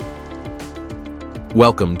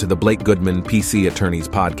Welcome to the Blake Goodman PC Attorneys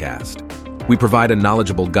Podcast. We provide a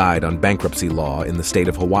knowledgeable guide on bankruptcy law in the state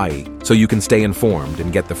of Hawaii so you can stay informed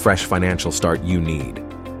and get the fresh financial start you need.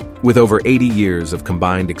 With over 80 years of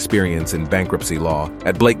combined experience in bankruptcy law,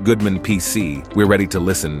 at Blake Goodman PC, we're ready to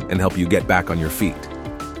listen and help you get back on your feet.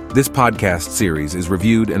 This podcast series is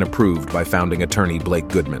reviewed and approved by founding attorney Blake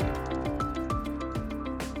Goodman.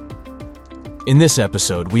 In this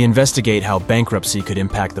episode, we investigate how bankruptcy could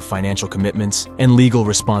impact the financial commitments and legal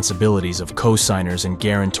responsibilities of co-signers and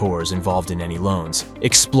guarantors involved in any loans,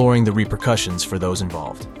 exploring the repercussions for those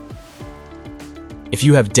involved. If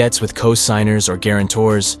you have debts with co-signers or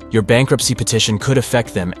guarantors, your bankruptcy petition could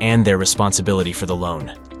affect them and their responsibility for the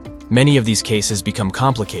loan. Many of these cases become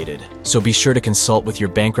complicated, so be sure to consult with your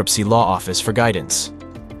bankruptcy law office for guidance.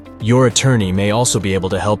 Your attorney may also be able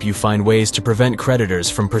to help you find ways to prevent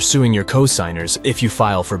creditors from pursuing your co-signers if you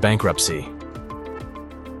file for bankruptcy.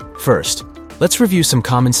 First, let's review some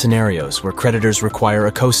common scenarios where creditors require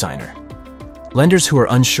a co-signer. Lenders who are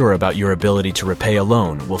unsure about your ability to repay a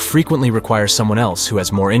loan will frequently require someone else who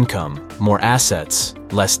has more income, more assets,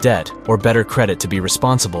 less debt, or better credit to be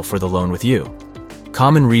responsible for the loan with you.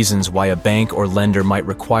 Common reasons why a bank or lender might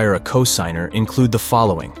require a co-signer include the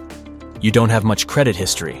following. You don't have much credit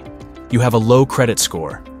history. You have a low credit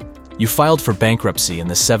score. You filed for bankruptcy in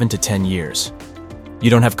the 7 to 10 years. You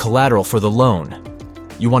don't have collateral for the loan.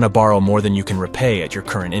 You want to borrow more than you can repay at your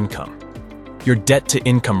current income. Your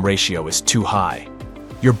debt-to-income ratio is too high.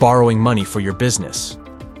 You're borrowing money for your business.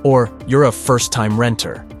 Or you're a first-time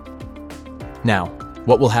renter. Now,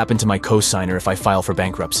 what will happen to my co-signer if I file for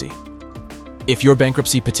bankruptcy? If your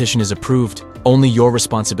bankruptcy petition is approved, only your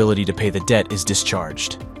responsibility to pay the debt is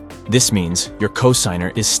discharged. This means your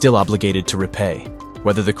co-signer is still obligated to repay.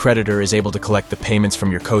 Whether the creditor is able to collect the payments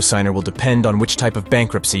from your co-signer will depend on which type of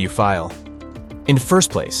bankruptcy you file. In the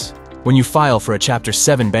first place, when you file for a Chapter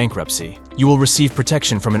 7 bankruptcy, you will receive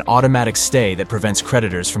protection from an automatic stay that prevents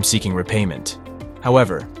creditors from seeking repayment.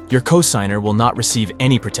 However, your co-signer will not receive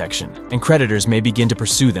any protection, and creditors may begin to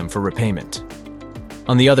pursue them for repayment.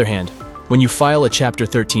 On the other hand, when you file a Chapter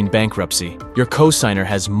 13 bankruptcy, your co-signer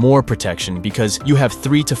has more protection because you have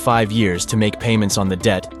 3 to 5 years to make payments on the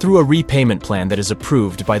debt through a repayment plan that is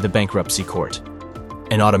approved by the bankruptcy court.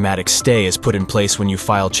 An automatic stay is put in place when you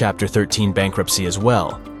file Chapter 13 bankruptcy as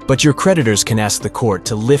well, but your creditors can ask the court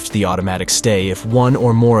to lift the automatic stay if one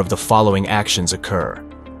or more of the following actions occur.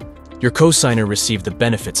 Your co-signer received the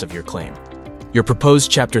benefits of your claim. Your proposed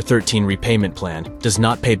Chapter 13 repayment plan does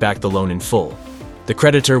not pay back the loan in full. The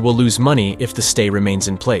creditor will lose money if the stay remains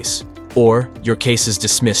in place, or your case is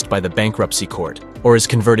dismissed by the bankruptcy court, or is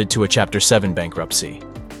converted to a Chapter 7 bankruptcy.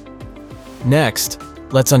 Next,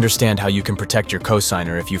 let's understand how you can protect your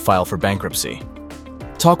co-signer if you file for bankruptcy.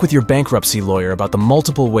 Talk with your bankruptcy lawyer about the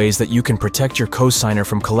multiple ways that you can protect your co-signer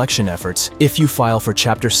from collection efforts if you file for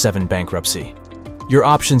Chapter 7 bankruptcy. Your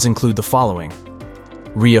options include the following.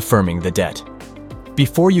 Reaffirming the debt.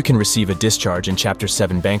 Before you can receive a discharge in Chapter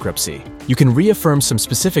 7 bankruptcy, you can reaffirm some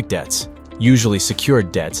specific debts, usually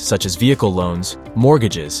secured debts such as vehicle loans,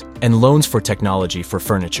 mortgages, and loans for technology for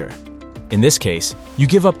furniture. In this case, you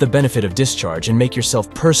give up the benefit of discharge and make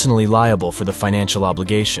yourself personally liable for the financial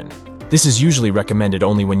obligation. This is usually recommended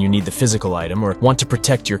only when you need the physical item or want to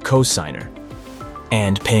protect your co-signer.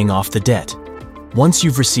 And paying off the debt. Once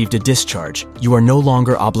you've received a discharge, you are no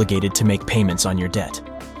longer obligated to make payments on your debt.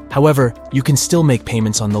 However, you can still make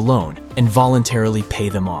payments on the loan and voluntarily pay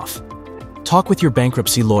them off. Talk with your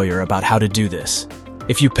bankruptcy lawyer about how to do this.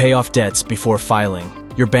 If you pay off debts before filing,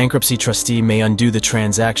 your bankruptcy trustee may undo the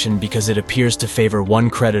transaction because it appears to favor one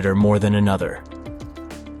creditor more than another.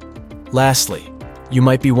 Lastly, you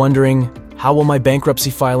might be wondering, how will my bankruptcy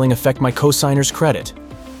filing affect my co-signer's credit?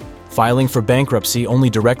 Filing for bankruptcy only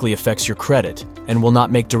directly affects your credit and will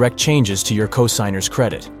not make direct changes to your co-signer's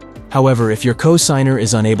credit. However, if your co-signer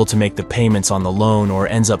is unable to make the payments on the loan or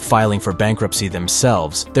ends up filing for bankruptcy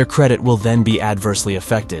themselves, their credit will then be adversely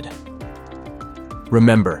affected.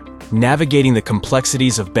 Remember, navigating the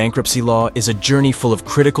complexities of bankruptcy law is a journey full of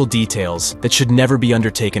critical details that should never be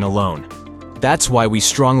undertaken alone. That's why we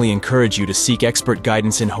strongly encourage you to seek expert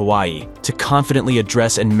guidance in Hawaii to confidently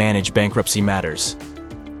address and manage bankruptcy matters.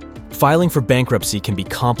 Filing for bankruptcy can be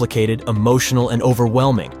complicated, emotional, and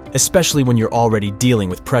overwhelming, especially when you're already dealing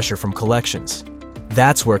with pressure from collections.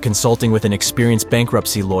 That's where consulting with an experienced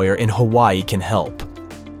bankruptcy lawyer in Hawaii can help.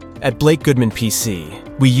 At Blake Goodman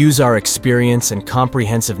PC, we use our experience and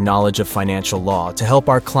comprehensive knowledge of financial law to help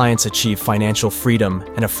our clients achieve financial freedom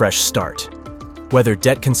and a fresh start. Whether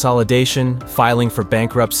debt consolidation, filing for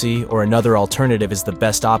bankruptcy, or another alternative is the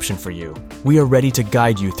best option for you, we are ready to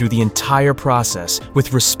guide you through the entire process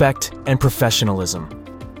with respect and professionalism.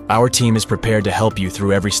 Our team is prepared to help you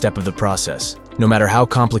through every step of the process, no matter how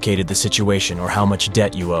complicated the situation or how much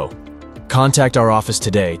debt you owe. Contact our office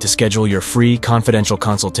today to schedule your free, confidential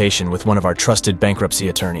consultation with one of our trusted bankruptcy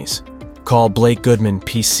attorneys. Call Blake Goodman,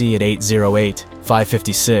 PC at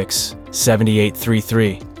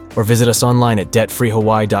 808-556-7833 or visit us online at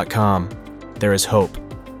debtfreehawaii.com. There is hope.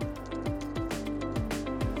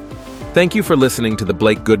 Thank you for listening to the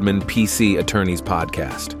Blake Goodman PC Attorneys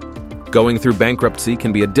Podcast. Going through bankruptcy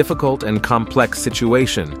can be a difficult and complex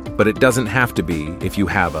situation, but it doesn't have to be if you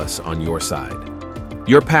have us on your side.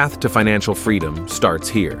 Your path to financial freedom starts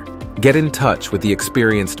here. Get in touch with the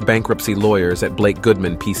experienced bankruptcy lawyers at Blake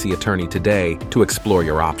Goodman PC Attorney today to explore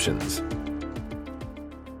your options.